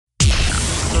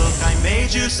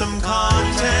Made you some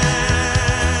content.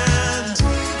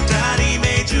 Daddy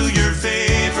made you your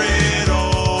favorite.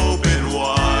 Open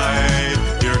wide.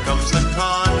 Here comes the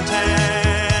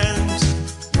content.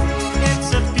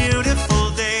 It's a beautiful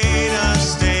day to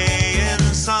stay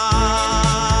inside.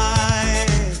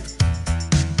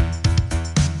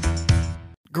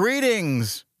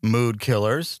 Greetings, mood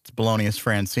killers. It's Balonius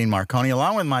Francine Marconi,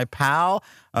 along with my pal,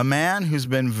 a man who's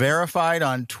been verified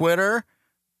on Twitter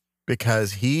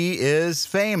because he is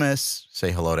famous.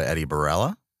 Say hello to Eddie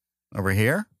Barella over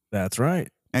here. That's right.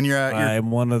 And you're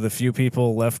I'm one of the few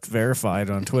people left verified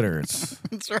on Twitter. It's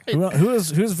that's right. Who's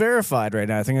verified right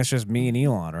now? I think it's just me and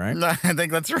Elon, right? I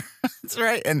think that's right. That's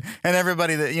right. And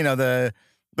everybody that, you know, the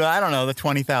I don't know, the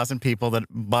 20,000 people that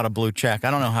bought a blue check.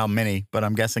 I don't know how many, but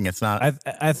I'm guessing it's not.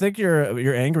 I think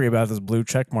you're angry about this blue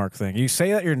check mark thing. You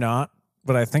say that you're not,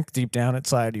 but I think deep down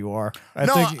inside you are. I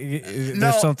think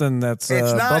there's something that's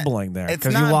bubbling there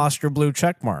because you lost your blue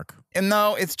check mark. And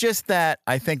no, it's just that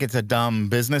I think it's a dumb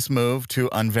business move to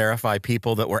unverify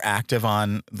people that were active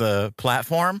on the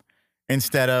platform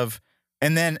instead of,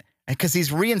 and then because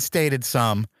he's reinstated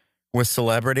some with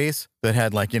celebrities that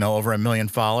had like, you know, over 1 million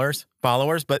followers,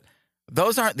 but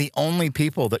those aren't the only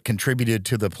people that contributed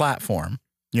to the platform.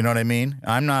 You know what I mean?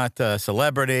 I'm not a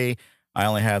celebrity. I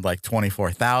only had like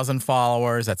 24,000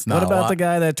 followers. That's not a lot. What about the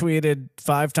guy that tweeted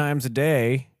 5 times a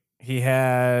day? He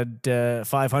had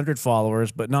 500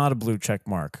 followers, but not a blue check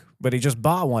mark. But he just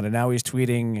bought one, and now he's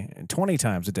tweeting 20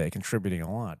 times a day, contributing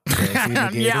a lot. So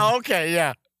yeah, okay,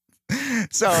 yeah.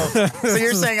 So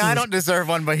you're saying I don't deserve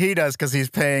one, but he does because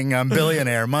he's paying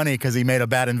billionaire money because he made a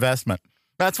bad investment.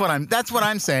 That's what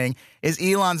I'm saying is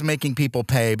Elon's making people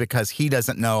pay because he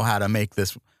doesn't know how to make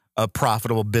this a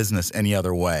profitable business any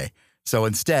other way. So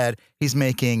instead, he's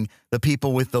making the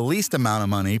people with the least amount of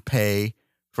money pay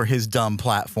for his dumb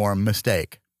platform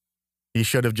mistake. He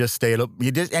should have just stayed.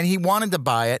 And he wanted to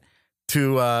buy it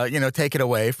to take it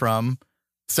away from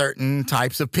certain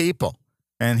types of people.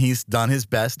 And he's done his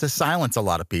best to silence a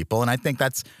lot of people. And I think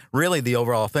that's really the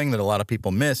overall thing that a lot of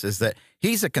people miss is that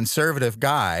he's a conservative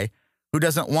guy who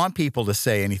doesn't want people to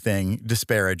say anything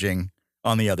disparaging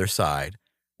on the other side.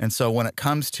 And so when it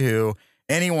comes to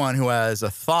anyone who has a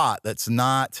thought that's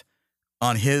not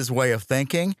on his way of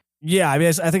thinking. Yeah, I mean,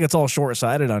 I think it's all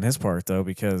short-sighted on his part, though,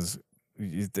 because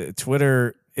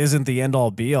Twitter isn't the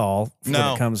end-all, be-all when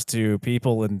it comes to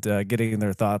people and getting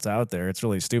their thoughts out there. It's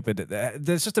really stupid.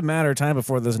 It's just a matter of time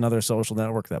before there's another social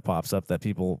network that pops up that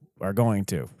people are going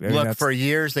to. Look, for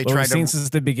years they tried to... since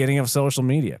the beginning of social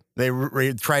media.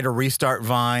 They tried to restart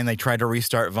Vine.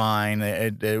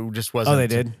 It just wasn't... Oh, they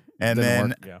did?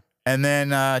 And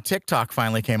then TikTok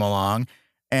finally came along.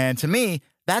 And to me,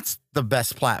 that's the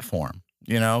best platform,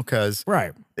 you know, because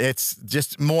it's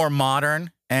just more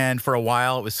modern. And for a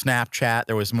while, it was Snapchat.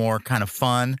 There was more kind of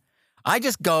fun. I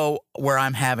just go where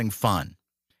I'm having fun.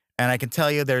 And I can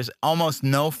tell you there's almost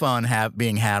no fun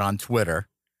being had on Twitter.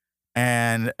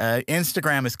 And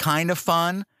Instagram is kind of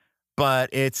fun, but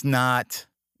it's not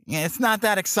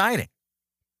that exciting.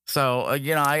 So,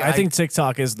 I think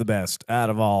TikTok is the best out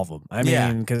of all of them. I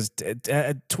mean, because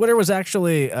Twitter was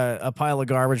actually a pile of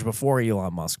garbage before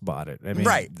Elon Musk bought it. I mean,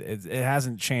 it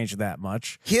hasn't changed that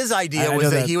much. His idea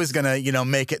was that he was going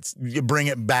to, bring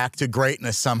it back to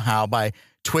greatness somehow by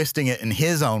twisting it in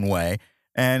his own way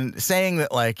and saying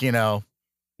that,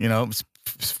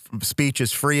 speech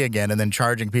is free again and then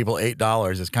charging people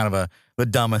 $8 is kind of the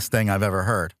dumbest thing I've ever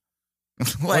heard.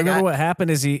 I remember what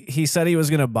happened is he said he was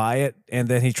going to buy it, and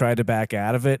then he tried to back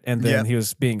out of it, and then he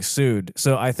was being sued.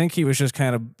 So I think he was just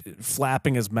kind of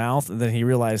flapping his mouth, and then he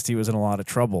realized he was in a lot of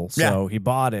trouble. So he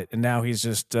bought it, and now he's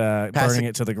just burning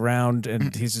it to the ground,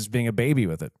 and he's just being a baby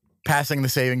with it. Passing the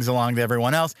savings along to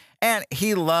everyone else. And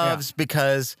he loves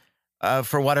because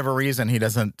for whatever reason, he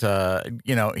doesn't,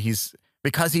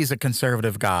 because he's a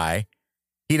conservative guy,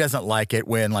 he doesn't like it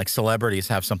when like celebrities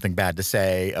have something bad to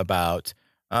say about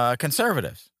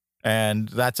conservatives. And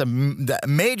that's a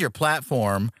major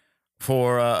platform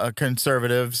for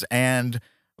conservatives and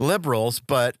liberals,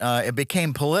 but it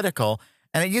became political,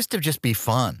 and it used to just be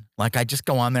fun. Like I just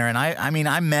go on there, and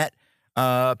I met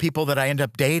people that I end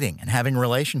up dating and having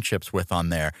relationships with on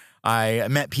there. I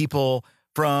met people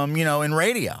from, in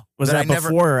radio. Was that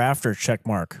before or after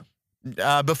checkmark?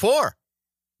 Before.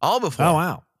 All before. Oh,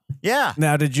 wow. Yeah.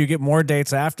 Now, did you get more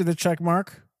dates after the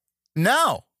checkmark?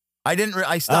 No. I didn't.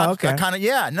 I stopped. Oh, okay.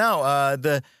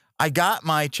 I got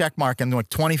my check mark in like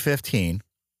 2015,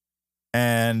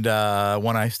 and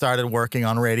when I started working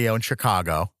on radio in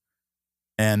Chicago,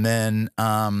 and then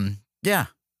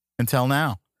until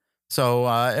now. So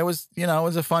it was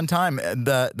a fun time.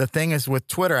 The thing is with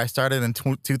Twitter, I started in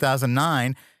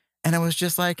 2009, And it was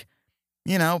just like,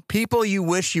 people you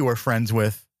wish you were friends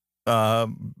with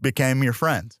became your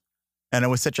friends. And it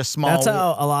was such a small... That's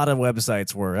how a lot of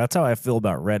websites were. That's how I feel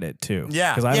about Reddit, too.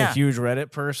 Yeah. Because I'm a huge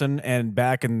Reddit person, and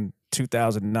back in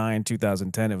 2009,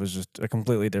 2010, it was just a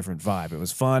completely different vibe. It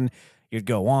was fun. You'd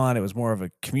go on. It was more of a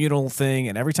communal thing.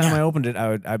 And every time I opened it,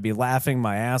 I'd be laughing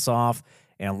my ass off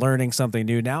and learning something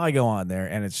new. Now I go on there,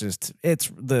 and it's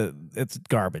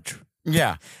garbage.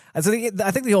 Yeah. I think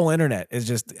the whole internet is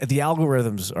just, the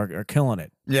algorithms are killing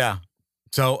it. Yeah.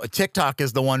 So TikTok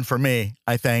is the one for me,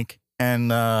 I think.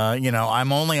 And,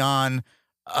 I'm only on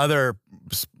other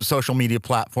social media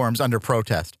platforms under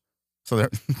protest. So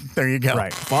there you go.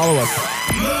 Right. Follow us.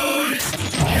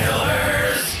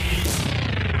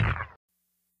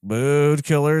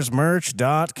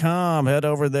 Moodkillersmerch.com. Head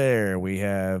over there. We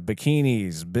have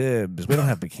bikinis, bibs. We don't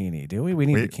have bikini, do we? We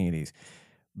need bikinis.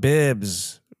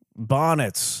 Bibs,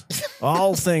 bonnets,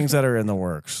 all things that are in the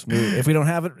works. If we don't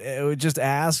have it, just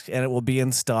ask and it will be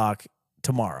in stock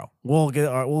tomorrow. We'll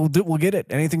get it.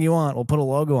 Anything you want. We'll put a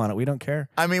logo on it. We don't care.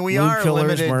 I mean, we are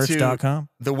limited Moodkillersmerch.com.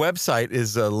 The website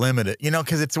is limited,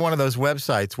 because it's one of those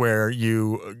websites where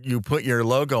you put your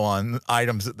logo on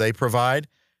items that they provide.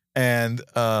 And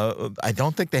I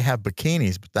don't think they have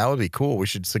bikinis, but that would be cool. We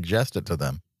should suggest it to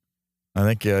them.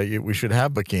 I think we should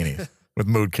have bikinis with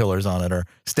mood killers on it, or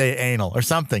stay anal or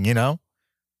something,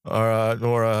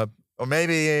 or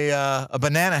maybe a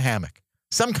banana hammock,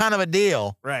 some kind of a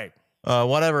deal. Right.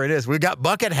 Whatever it is. We've got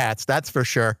bucket hats, that's for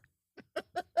sure.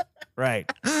 Right.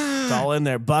 It's all in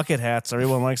there. Bucket hats.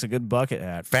 Everyone likes a good bucket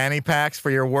hat. Fanny packs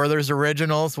for your Werther's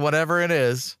Originals, whatever it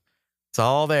is. It's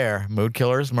all there.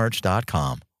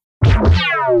 Moodkillersmerch.com.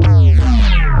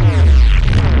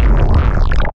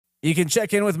 You can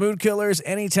check in with Mood Killers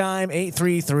anytime.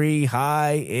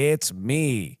 833-HI, it's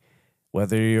me.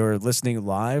 Whether you're listening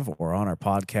live or on our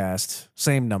podcast,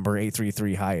 same number,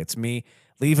 833-HI, it's me.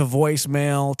 Leave a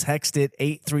voicemail, text it,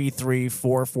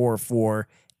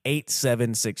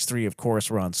 833-444-8763. Of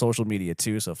course, we're on social media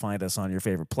too, so find us on your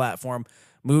favorite platform,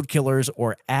 Mood Killers,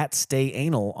 or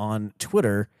 @StayAnal on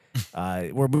Twitter.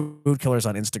 We're Mood Killers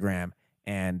on Instagram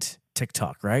and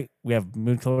TikTok, right? We have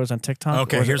Mood Killers on TikTok.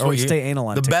 Okay, here's what Stay Anal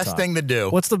on the TikTok. best thing to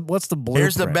do. What's the blueprint?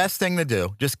 Here's the best thing to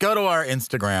do. Just go to our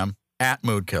Instagram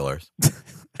 @MoodKillers,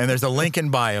 and there's a link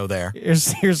in bio there.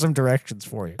 Here's some directions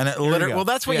for you. And it literally, well,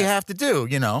 that's what you have to do.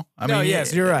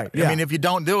 Yes, you're right. Yeah. I mean, if you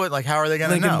don't do it, like, how are they going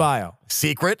to know? Link in bio.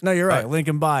 Secret? No, you're right. Link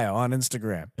in bio on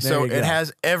Instagram. So it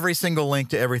has every single link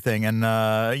to everything, and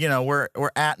we're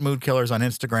 @MoodKillers on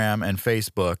Instagram and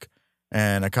Facebook,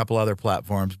 and a couple other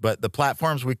platforms. But the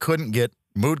platforms we couldn't get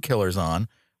Mood Killers on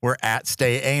were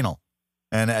 @StayAnal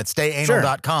and at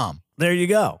StayAnal.com. Sure. There you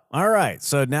go. All right.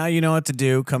 So now you know what to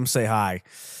do. Come say hi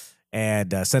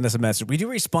and send us a message. We do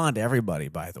respond to everybody,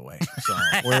 by the way. So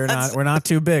we're not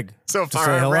too big. So to far,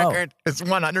 say our hello. record is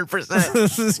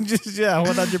 100%. Yeah,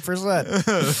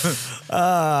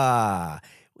 100%.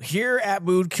 Here at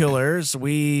Mood Killers,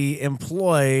 we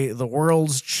employ the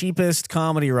world's cheapest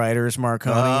comedy writers,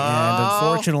 Marconi, and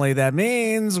unfortunately, that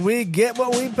means we get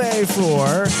what we pay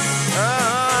for.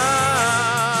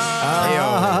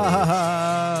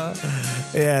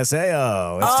 Yes,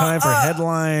 ayo. It's time for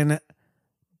headline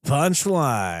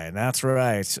punchline. That's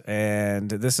right.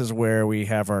 And this is where we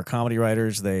have our comedy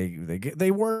writers. They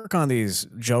work on these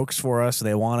jokes for us.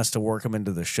 They want us to work them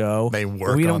into the show.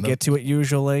 We don't get to it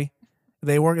usually.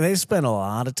 They spend a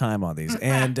lot of time on these.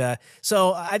 And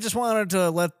so I just wanted to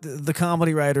let the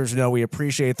comedy writers know we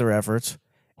appreciate their efforts.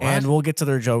 What? And we'll get to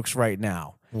their jokes right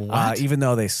now. Even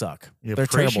though they suck. They're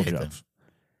terrible jokes.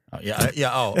 I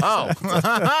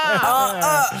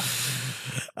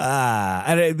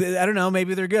don't know.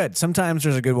 Maybe they're good. Sometimes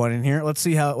there's a good one in here. Let's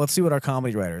see what our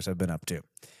comedy writers have been up to.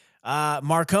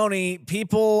 Marconi,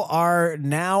 people are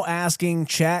now asking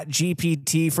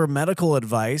ChatGPT for medical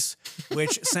advice,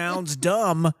 which sounds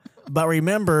dumb, but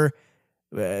remember,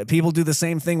 people do the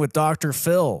same thing with Dr.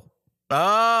 Phil.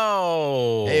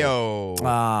 Oh. Heyo.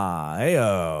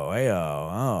 Heyo.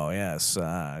 Oh, yes.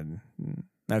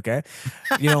 Okay.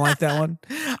 You don't like that one?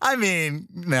 I mean,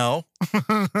 no.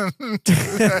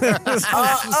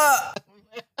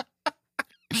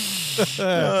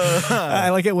 I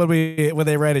like it when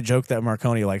they write a joke that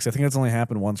Marconi likes. I think that's only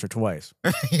happened once or twice.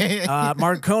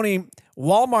 Marconi,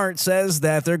 Walmart says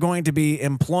that they're going to be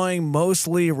employing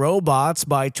mostly robots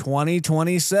by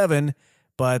 2027,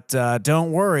 but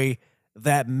don't worry,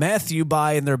 that meth you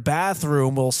buy in their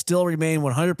bathroom will still remain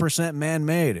 100%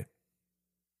 man-made.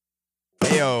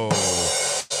 Heyo.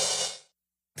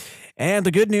 And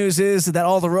the good news is that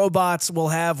all the robots will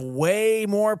have way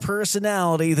more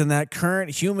personality than that current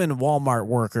human Walmart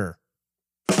worker.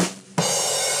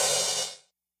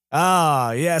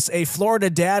 Ah, yes. A Florida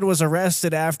dad was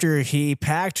arrested after he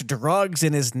packed drugs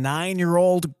in his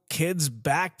 9-year-old kid's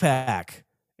backpack.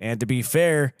 And to be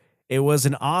fair, it was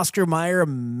an Oscar Mayer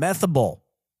methable.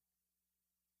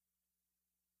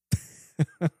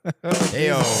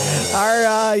 Heyo.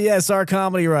 Our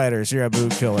comedy writers here at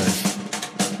Boot Killers.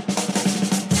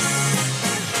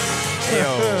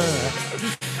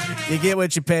 Heyo. You get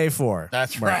what you pay for.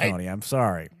 That's Marconi. right. I'm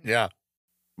sorry. Yeah.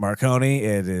 Marconi,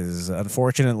 it is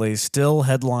unfortunately still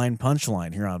headline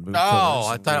punchline here on Boot Killers. Oh,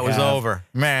 I thought it was over.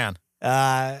 Man.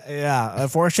 Yeah,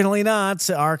 unfortunately not.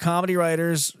 Our comedy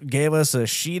writers gave us a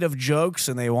sheet of jokes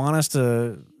and they want us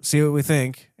to see what we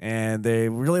think. And they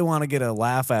really want to get a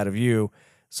laugh out of you.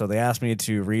 So they asked me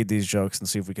to read these jokes and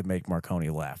see if we could make Marconi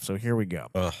laugh. So here we go.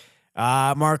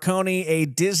 Marconi, a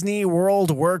Disney World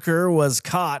worker, was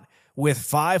caught with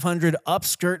 500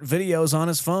 upskirt videos on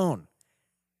his phone.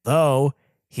 Though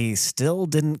he still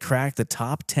didn't crack the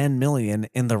top 10 million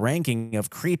in the ranking of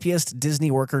creepiest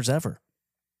Disney workers ever.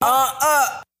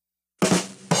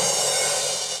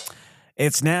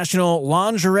 It's National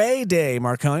Lingerie Day,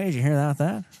 Marconi. Did you hear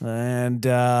that? And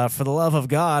for the love of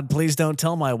God, please don't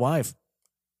tell my wife.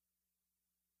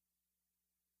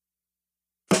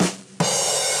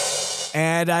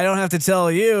 And I don't have to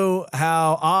tell you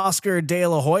how Oscar De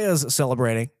La Hoya's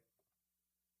celebrating.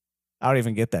 I don't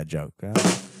even get that joke.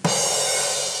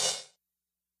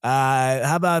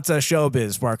 How about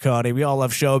showbiz, Marconi? We all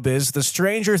love showbiz. The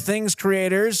Stranger Things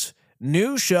creators'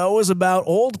 new show is about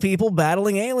old people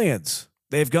battling aliens.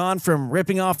 They've gone from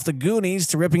ripping off the Goonies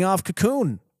to ripping off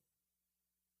Cocoon.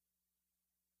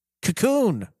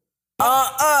 Cocoon.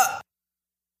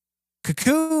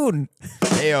 Cocoon.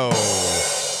 Heyo.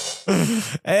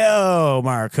 Heyo,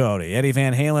 Marconi. Eddie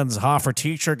Van Halen's Hoffer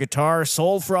Teacher guitar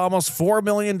sold for almost $4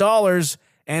 million.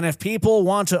 And if people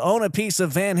want to own a piece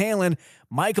of Van Halen,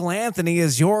 Michael Anthony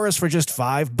is yours for just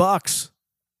 $5.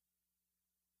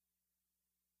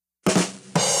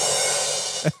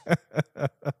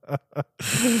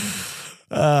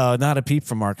 Oh, not a peep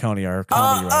from Marconi. Our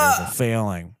comedy writers are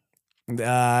failing.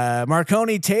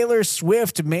 Marconi, Taylor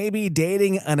Swift may be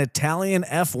dating an Italian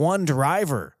F1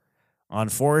 driver.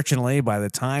 Unfortunately, by the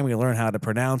time we learn how to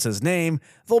pronounce his name,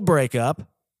 they'll break up.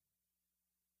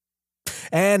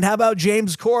 And how about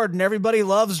James Corden? Everybody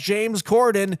loves James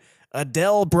Corden.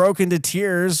 Adele broke into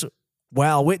tears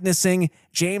while witnessing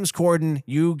James Corden,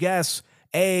 you guess,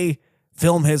 A,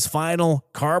 film his final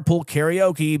carpool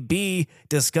karaoke, B,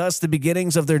 discuss the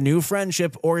beginnings of their new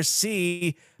friendship, or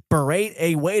C, berate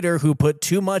a waiter who put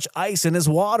too much ice in his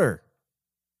water.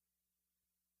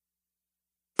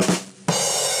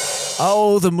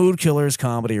 Oh, the Mood Killers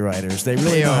comedy writers. They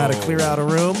really know how to clear out a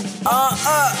room.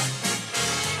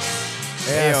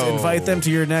 Yes, invite them to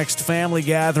your next family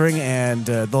gathering, and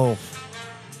they'll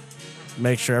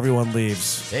make sure everyone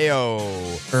leaves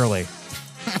early.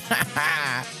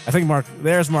 I think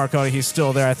there's Marconi. He's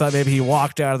still there. I thought maybe he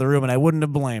walked out of the room, and I wouldn't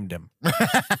have blamed him.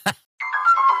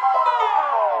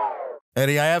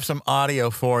 Eddie, I have some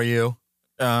audio for you.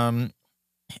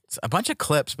 It's a bunch of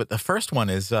clips, but the first one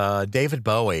is David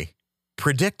Bowie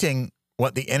predicting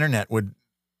what the internet would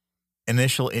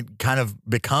initially kind of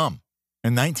become.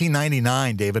 In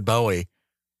 1999, David Bowie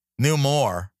knew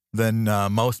more than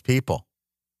most people.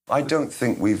 I don't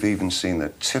think we've even seen the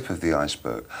tip of the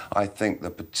iceberg. I think the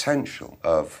potential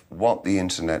of what the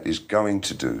internet is going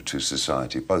to do to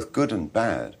society, both good and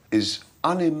bad, is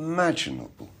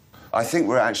unimaginable. I think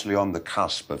we're actually on the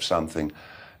cusp of something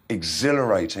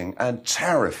exhilarating and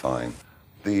terrifying.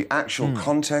 The actual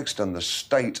context and the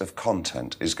state of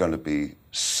content is going to be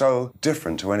so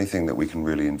different to anything that we can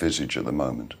really envisage at the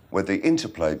moment, where the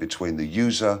interplay between the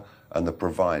user and the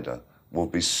provider will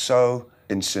be so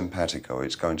in simpatico,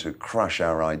 it's going to crush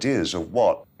our ideas of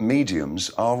what mediums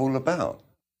are all about.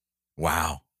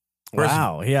 Wow.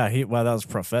 Wow. Yeah. Wow, that was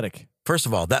prophetic. First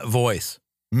of all, that voice,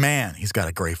 man, he's got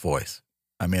a great voice.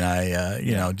 I mean,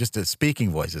 you know, just his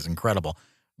speaking voice is incredible.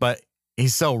 But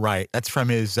he's so right. That's from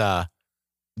his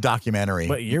documentary.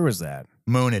 What year was that?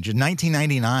 Moonage. In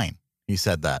 1999, he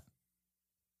said that.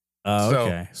 Oh,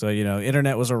 okay. So, you know,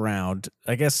 internet was around.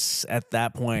 I guess at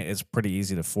that point, it's pretty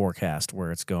easy to forecast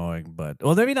where it's going. But,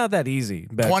 well, maybe not that easy.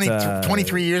 But,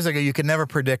 23 years ago, you could never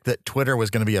predict that Twitter was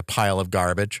going to be a pile of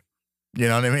garbage. You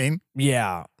know what I mean?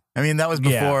 Yeah. I mean, that was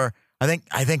before. I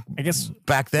guess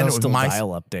back then it was still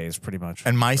dial-up days, pretty much.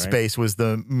 And MySpace was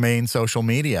the main social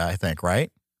media, I think,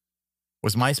 right?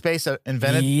 Was MySpace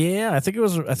invented? Yeah, I think it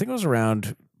was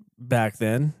around back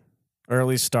then, or at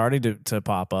least starting to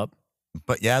pop up.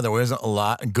 But yeah, there wasn't a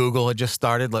lot. Google had just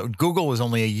started. Google was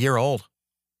only a year old.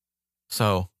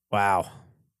 So wow.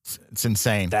 It's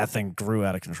insane. That thing grew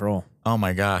out of control. Oh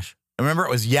my gosh. I remember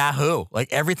it was Yahoo.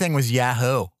 Like everything was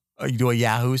Yahoo. You do a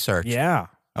Yahoo search. Yeah.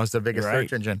 That was the biggest Right.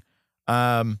 search engine.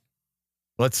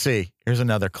 Let's see. Here's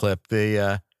another clip.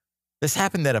 This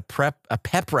happened at a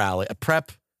pep rally.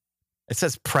 It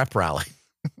says prep rally.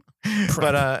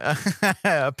 But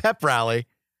a pep rally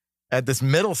at this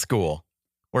middle school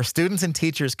where students and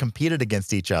teachers competed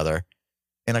against each other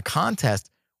in a contest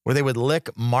where they would lick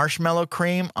marshmallow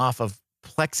cream off of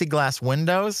plexiglass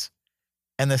windows,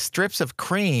 and the strips of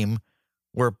cream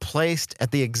were placed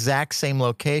at the exact same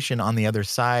location on the other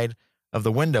side of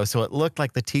the window, so it looked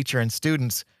like the teacher and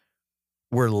students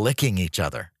were licking each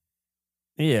other.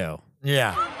 Ew.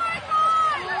 Yeah. Oh my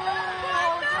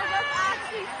God! That's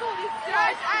actually so disgusting.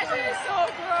 That's actually so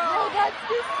gross. No, that's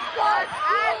disgusting.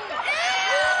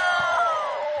 Ew!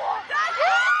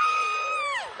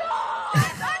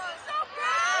 That's actually so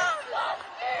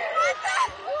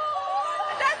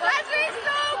gross. That's actually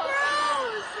so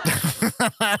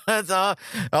gross. That's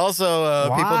also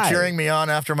people Why? cheering me on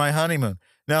after my honeymoon.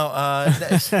 No,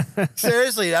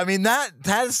 seriously. I mean,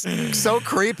 that's so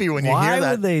creepy when you Why hear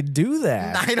that. would they do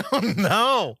that? I don't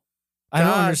know. I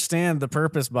don't God. understand the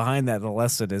purpose behind that. The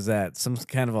lesson is that some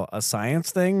kind of a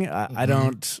science thing. I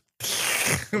don't.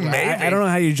 Maybe. I don't know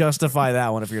how you justify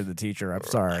that one if you're the teacher. I'm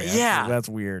sorry. Yeah. That's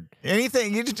weird.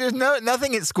 Anything you just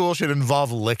nothing at school should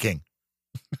involve licking.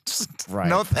 Just, Right.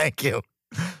 No, thank you.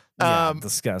 Yeah,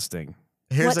 disgusting.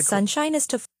 Here's What sunshine is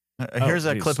to here's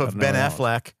a geez, clip of I Ben don't know.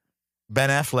 Affleck. Ben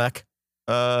Affleck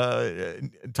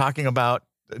talking about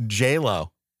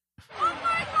J-Lo.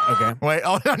 Okay. Wait,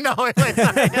 oh no, wait,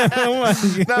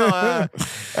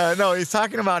 no, he's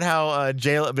talking about how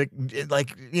J-Lo,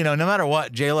 like, you know, no matter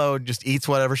what, J-Lo just eats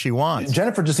whatever she wants.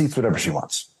 Jennifer just eats whatever she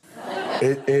wants.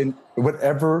 In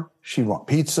whatever she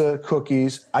wants. Pizza,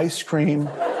 cookies, ice cream,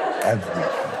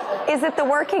 everything. Is it the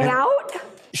working out?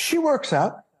 She works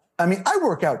out. I mean, I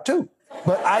work out too.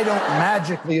 But I don't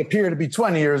magically appear to be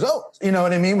 20 years old. You know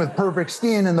what I mean? With perfect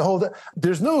skin and the whole...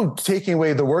 There's no taking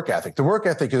away the work ethic. The work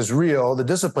ethic is real. The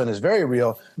discipline is very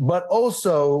real. But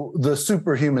also the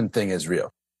superhuman thing is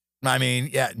real. I mean,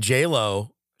 yeah,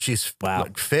 J-Lo, she's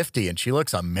like 50 and she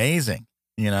looks amazing,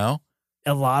 you know?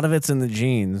 A lot of it's in the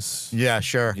genes. Yeah,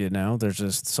 sure. You know, there's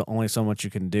just only so much you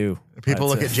can do. People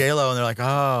That's look at J-Lo and they're like,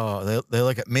 oh, they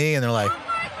look at me and they're like...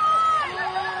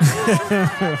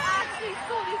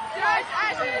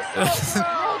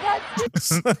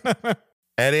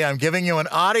 Eddie, I'm giving you an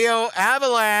audio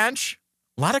avalanche.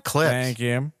 A lot of clips. Thank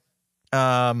you.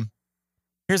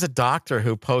 Here's a doctor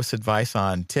who posts advice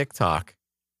on TikTok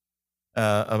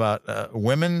about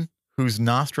women whose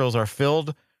nostrils are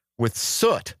filled with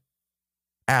soot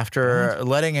after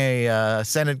letting a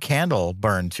scented candle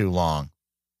burn too long.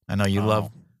 I know you love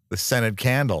the scented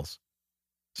candles.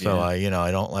 So, Yeah.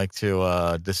 I don't like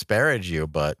to disparage you,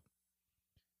 but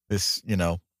this,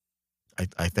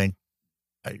 I think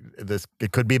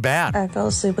it could be bad. I fell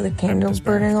asleep with a candle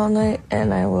burning all night,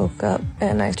 and I woke up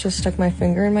and I just stuck my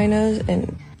finger in my nose,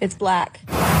 and it's black.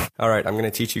 All right, I'm going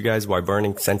to teach you guys why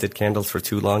burning scented candles for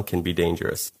too long can be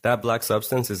dangerous. That black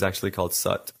substance is actually called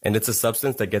soot, and it's a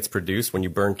substance that gets produced when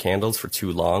you burn candles for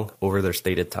too long over their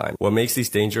stated time. What makes these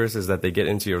dangerous is that they get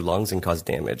into your lungs and cause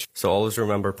damage. So always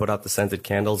remember, put out the scented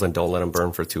candles and don't let them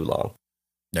burn for too long.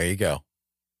 There you go.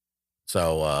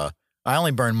 So I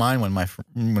only burn mine when my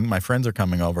friends are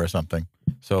coming over or something.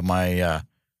 So my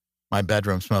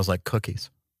bedroom smells like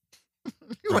cookies.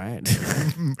 Right.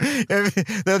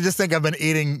 They'll just think I've been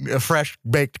eating fresh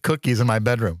baked cookies in my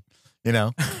bedroom.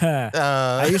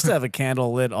 I used to have a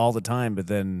candle lit all the time, but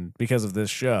then because of this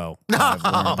show,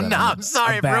 I'm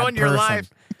sorry, I've ruined your life.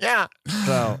 Yeah.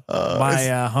 So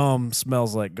my home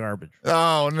smells like garbage.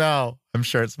 Oh no, I'm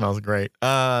sure it smells great.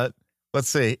 Let's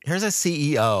see. Here's a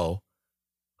CEO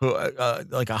who,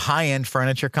 like a high-end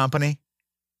furniture company,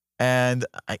 and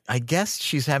I guess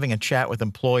she's having a chat with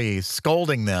employees,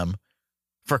 scolding them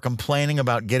for complaining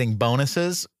about getting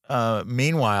bonuses.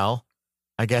 Meanwhile,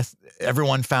 I guess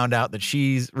everyone found out that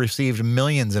she's received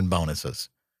millions in bonuses,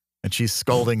 and she's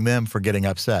scolding them for getting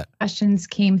upset. Questions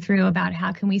came through about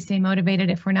how can we stay motivated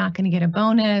if we're not going to get a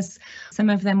bonus. Some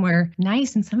of them were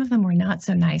nice and some of them were not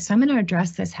so nice. So I'm going to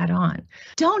address this head on.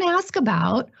 Don't ask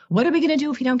about what are we going to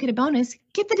do if we don't get a bonus.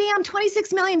 Get the damn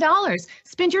 $26 million.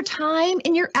 Spend your time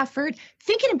and your effort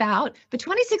thinking about the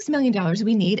 $26 million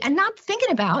we need and not thinking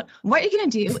about what you're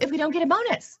going to do if we don't get a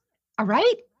bonus. All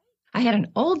right? I had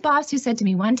an old boss who said to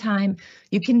me one time,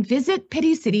 you can visit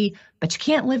Pity City, but you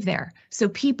can't live there. So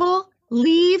people,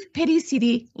 leave Pity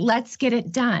City. Let's get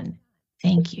it done.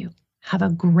 Thank you. Have a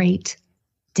great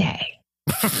day.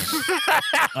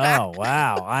 Oh,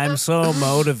 wow. I'm so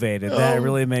motivated. That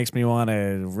really makes me want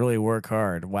to really work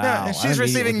hard. Wow. Yeah, and she's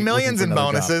receiving millions in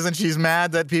bonuses, and she's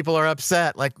mad that people are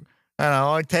upset. Like, I don't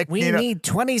know, like We need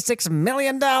 $26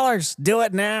 million. Do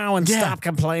it now and stop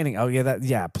complaining. Oh,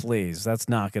 yeah, please. That's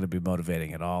not going to be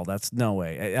motivating at all. That's no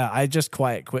way. I just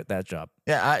quit that job.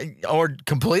 Yeah, or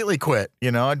completely quit.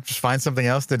 I'd just find something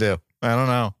else to do. I don't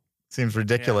know. Seems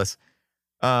ridiculous.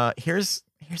 Here's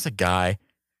a guy.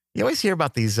 You always hear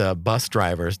about these bus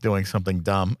drivers doing something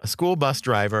dumb. A school bus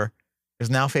driver is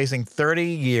now facing 30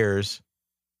 years,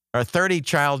 or 30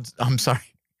 child. I'm sorry.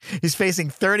 He's facing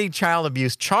 30 child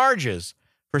abuse charges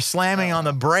for slamming on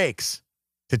the brakes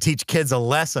to teach kids a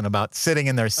lesson about sitting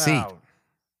in their seat.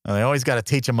 They always got to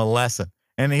teach them a lesson.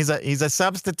 And he's a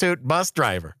substitute bus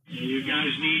driver. You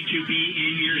guys need to be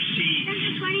in your seat.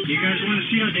 You guys want to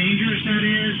see how dangerous that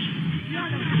is?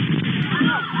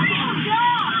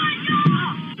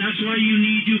 That's why you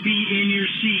need to be in your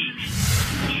seat.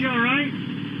 Is she all right?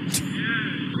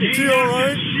 Is she all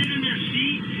right? Sit in their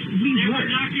seat. They would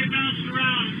not get bounced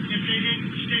around if they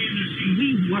didn't stay in their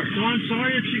seat. So I'm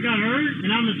sorry if she got hurt, and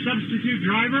I'm the substitute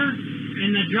driver, and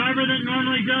the driver that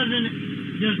normally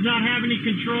does not have any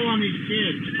control on these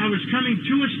kids. I was coming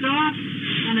to a stop,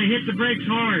 and I hit the brakes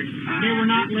hard. They were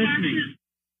not listening.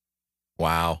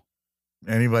 Wow.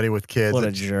 Anybody with kids. What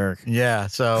a jerk. Yeah.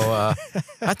 So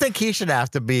I think he should have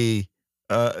to be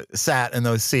sat in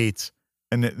those seats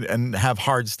and have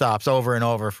hard stops over and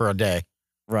over for a day.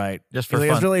 Right. Just for fun.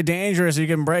 It's really dangerous. You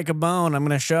can break a bone. I'm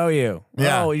going to show you.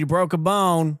 Yeah. Oh, you broke a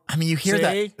bone. I mean, you hear See?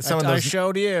 that. Some of I those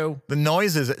showed you. The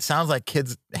noises, it sounds like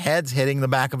kids' heads hitting the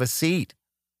back of a seat.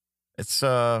 It's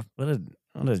What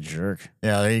a jerk.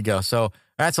 Yeah, there you go. So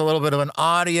that's a little bit of an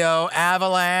audio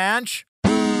avalanche.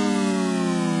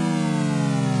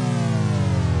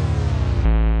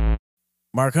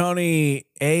 Marconi,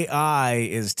 AI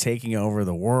is taking over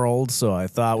the world, so I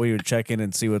thought we would check in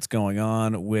and see what's going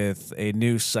on with a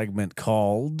new segment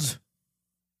called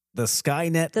The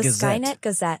Skynet The Gazette. Skynet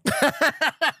Gazette.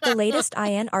 The latest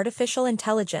in artificial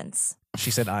intelligence.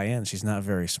 She said IN. She's not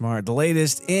very smart. The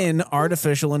latest in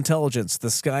artificial intelligence, the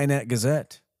Skynet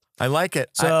Gazette. I like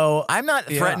it. So I'm not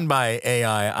threatened by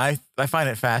AI. I find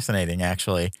it fascinating,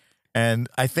 actually. And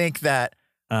I think that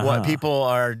what people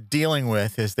are dealing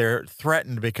with is they're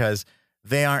threatened because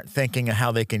they aren't thinking of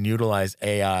how they can utilize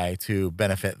AI to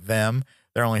benefit them.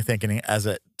 They're only thinking as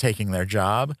it taking their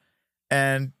job.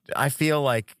 And I feel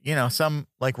like, some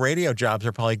like radio jobs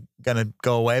are probably going to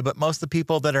go away, but most of the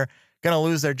people that are going to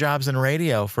lose their jobs in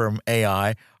radio from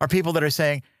AI are people that are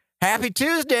saying, "Happy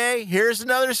Tuesday, here's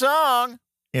another song,"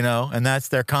 and that's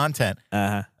their content.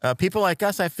 People like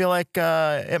us, I feel like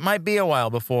it might be a while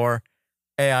before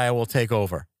AI will take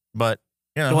over, but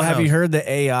well, have you heard the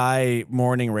AI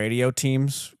morning radio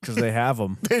teams? Because they have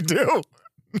them. They do.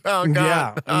 Oh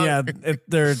God! Yeah.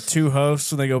 They're two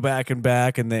hosts, and they go back and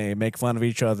they make fun of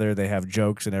each other. They have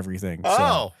jokes and everything.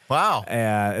 Oh, wow!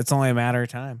 It's only a matter of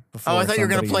time. Before I thought you were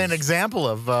going to play an example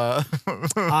of.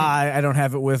 I don't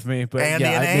have it with me, but Andy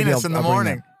and Anus in the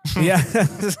morning. Yeah.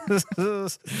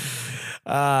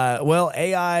 Well,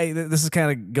 AI, this is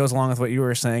kind of goes along with what you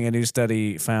were saying. A new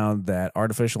study found that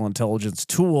artificial intelligence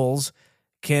tools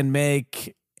can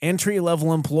make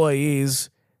entry-level employees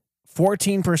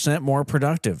 14% more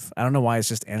productive. I don't know why it's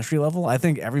just entry level. I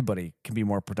think everybody can be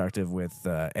more productive with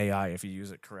AI if you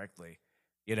use it correctly.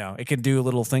 It can do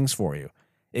little things for you.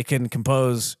 It can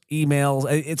compose emails.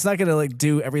 It's not going to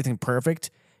do everything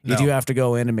perfect. You do have to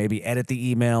go in and maybe edit the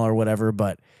email or whatever,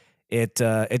 but it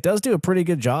does do a pretty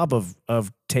good job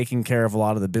of taking care of a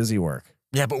lot of the busy work.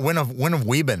 Yeah, but when have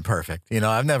we been perfect?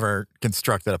 I've never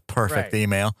constructed a perfect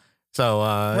email. So,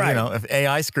 if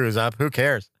AI screws up, who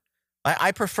cares?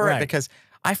 I prefer it because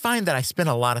I find that I spend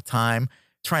a lot of time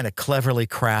trying to cleverly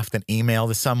craft an email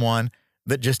to someone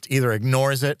that just either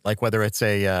ignores it, like whether it's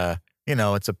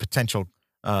it's a potential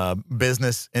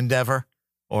business endeavor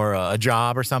or a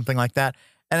job or something like that.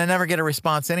 And I never get a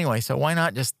response anyway. So why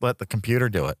not just let the computer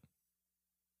do it?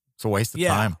 It's a waste of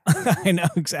time. I know,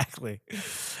 exactly.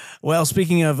 Well,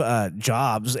 speaking of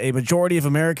jobs, a majority of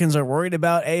Americans are worried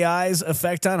about AI's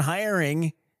effect on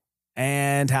hiring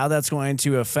and how that's going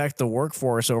to affect the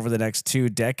workforce over the next 2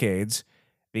 decades,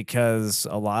 because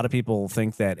a lot of people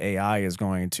think that AI is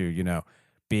going to,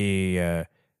 be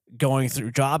going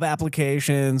through job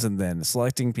applications and then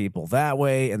selecting people that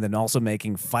way, and then also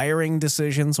making firing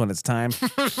decisions when it's time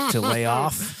to lay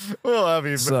off. Well,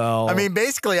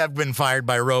 basically I've been fired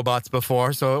by robots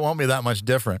before, so it won't be that much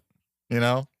different,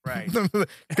 Right.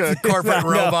 Corporate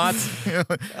robots.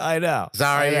 I know.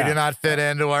 Sorry, you do not fit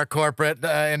into our corporate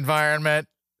environment.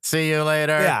 See you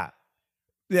later. Yeah.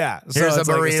 Yeah. So Here's a it's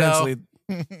like burrito. essentially,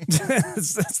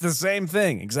 it's the same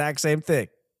thing. Exact same thing.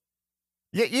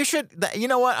 Yeah, you should. You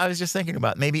know what? I was just thinking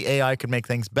about maybe AI could make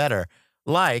things better.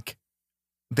 Like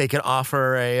they could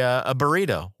offer a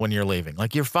burrito when you're leaving.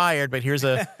 Like you're fired, but here's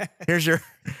your thank you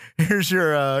Here's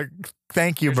your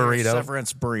burrito.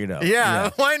 severance burrito. Yeah,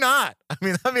 why not? I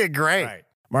mean, that'd be great. Right.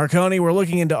 Marconi, we're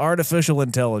looking into artificial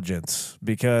intelligence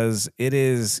because it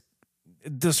is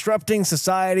disrupting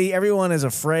society. Everyone is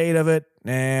afraid of it,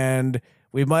 and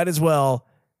we might as well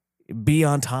be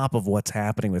on top of what's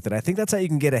happening with it. I think that's how you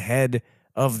can get ahead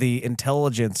of the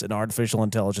intelligence and artificial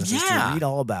intelligence, is to read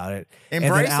all about it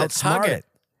Embrace and then outsmart it.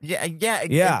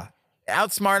 Yeah.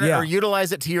 Outsmart it or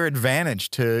utilize it to your advantage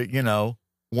to,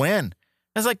 win.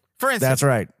 It's like, for instance, That's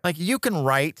right. Like you can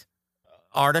write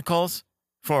articles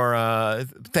for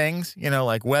things,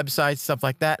 like websites, stuff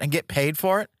like that, and get paid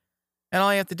for it. And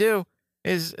all you have to do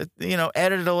is,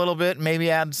 edit it a little bit,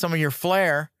 maybe add some of your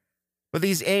flair. But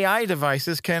these AI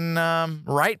devices can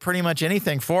write pretty much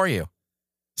anything for you.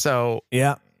 So,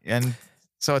 and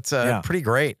so it's pretty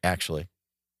great, actually.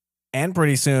 And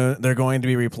pretty soon, they're going to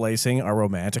be replacing our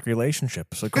romantic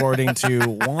relationships. According to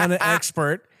one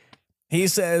expert, he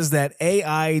says that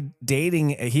AI dating,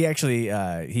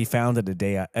 he founded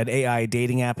an AI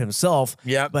dating app himself.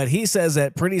 Yeah. But he says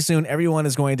that pretty soon, everyone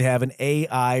is going to have an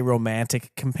AI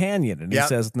romantic companion. And he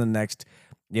says in the next,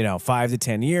 5 to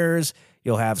 10 years,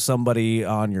 you'll have somebody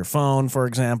on your phone, for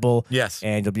example. Yes.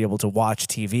 And you'll be able to watch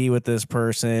TV with this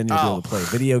person. You'll be able to play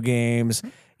video games.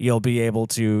 You'll be able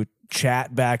to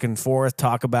chat back and forth,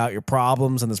 talk about your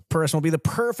problems, and this person will be the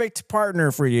perfect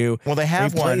partner for you. Well, they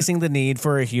have replacing the need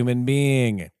for a human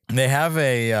being. They have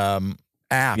a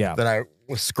app that I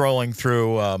was scrolling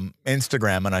through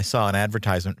Instagram, and I saw an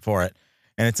advertisement for it.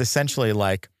 And it's essentially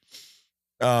like,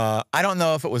 I don't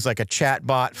know if it was like a chat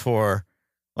bot for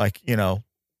like, to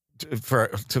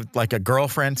like a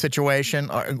girlfriend situation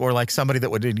or like somebody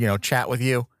that would, chat with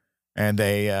you, and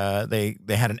they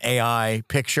had an AI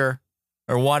picture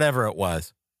or whatever it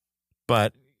was.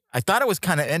 But I thought it was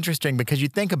kind of interesting because you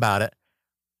think about it,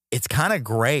 it's kind of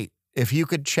great if you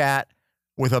could chat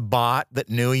with a bot that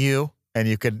knew you and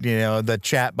you could, the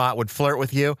chat bot would flirt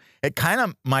with you. It kind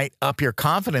of might up your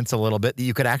confidence a little bit that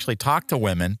you could actually talk to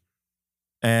women.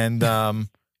 And,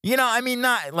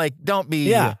 not like, don't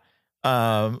be,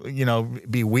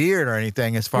 be weird or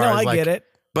anything as far as I like, get it.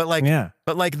 But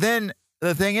like, then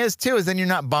the thing is too, is then you're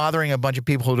not bothering a bunch of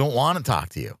people who don't want to talk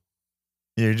to you.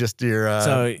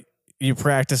 So you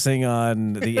practicing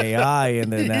on the AI,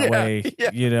 and then that way,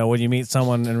 when you meet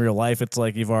someone in real life, it's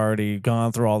like you've already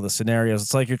gone through all the scenarios.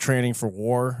 It's like you're training for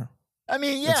war. I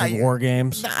mean, it's like war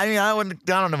games. I mean, I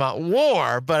don't know about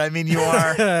war, but I mean, you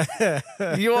are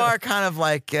kind of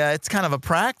like, it's kind of a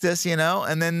practice,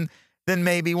 and then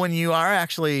maybe when you are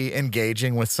actually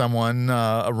engaging with someone,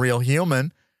 a real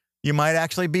human, you might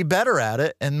actually be better at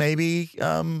it and maybe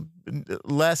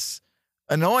less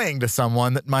annoying to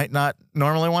someone that might not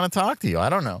normally want to talk to you. I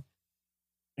don't know.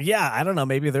 Yeah, I don't know.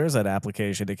 Maybe there's that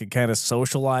application. It could kind of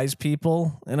socialize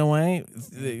people in a way.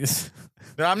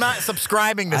 I'm not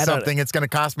subscribing to something. It's going to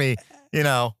cost me,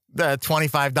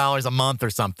 $25 a month or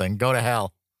something. Go to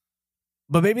hell.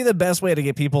 But maybe the best way to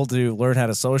get people to learn how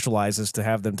to socialize is to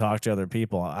have them talk to other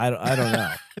people. I don't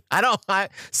know.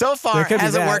 So far, it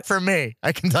hasn't worked for me.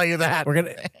 I can tell you that.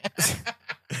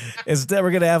 Instead,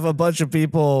 we're gonna have a bunch of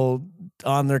people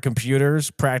on their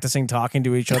computers practicing talking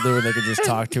to each other, where they could just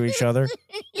talk to each other.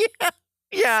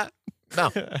 Yeah.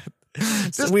 No.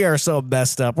 We are so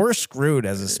messed up. We're screwed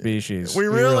as a species. We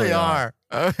really are.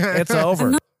 It's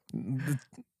over.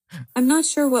 I'm not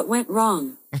sure what went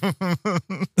wrong.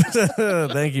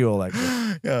 Thank you,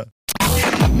 Alexa. Yeah.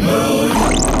 Mood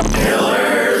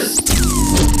Killers.